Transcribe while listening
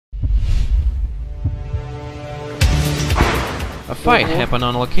A fight happened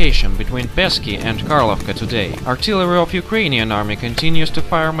on location between Pesky and Karlovka today. Artillery of Ukrainian army continues to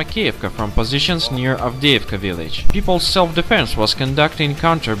fire Makiivka from positions near Avdiivka village. People's self-defense was conducting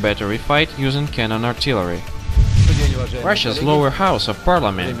counter-battery fight using cannon artillery. Russia's lower house of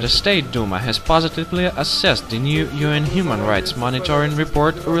parliament, the State Duma, has positively assessed the new UN Human Rights Monitoring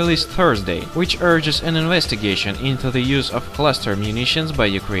Report released Thursday, which urges an investigation into the use of cluster munitions by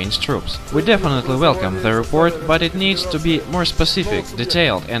Ukraine's troops. We definitely welcome the report, but it needs to be more specific,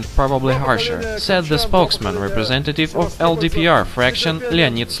 detailed and probably harsher, said the spokesman representative of LDPR fraction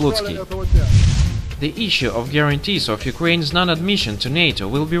Leonid Slutsky. The issue of guarantees of Ukraine's non-admission to NATO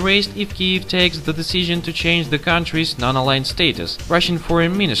will be raised if Kyiv takes the decision to change the country's non-aligned status, Russian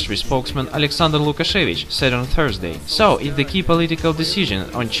Foreign Ministry spokesman Alexander Lukashevich said on Thursday. So, if the key political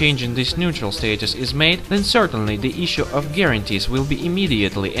decision on changing this neutral status is made, then certainly the issue of guarantees will be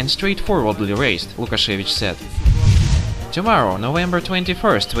immediately and straightforwardly raised, Lukashevich said. Tomorrow, November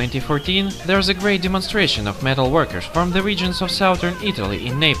 21, 2014, there's a great demonstration of metal workers from the regions of southern Italy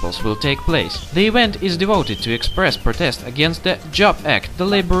in Naples will take place. The event is devoted to express protest against the Job Act, the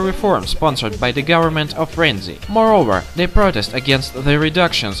labor reform sponsored by the government of Renzi. Moreover, they protest against the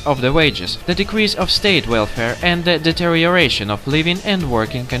reductions of the wages, the decrease of state welfare and the deterioration of living and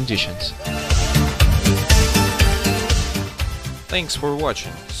working conditions. Thanks for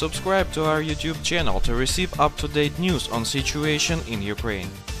watching. Subscribe to our YouTube channel to receive up-to-date news on situation in Ukraine.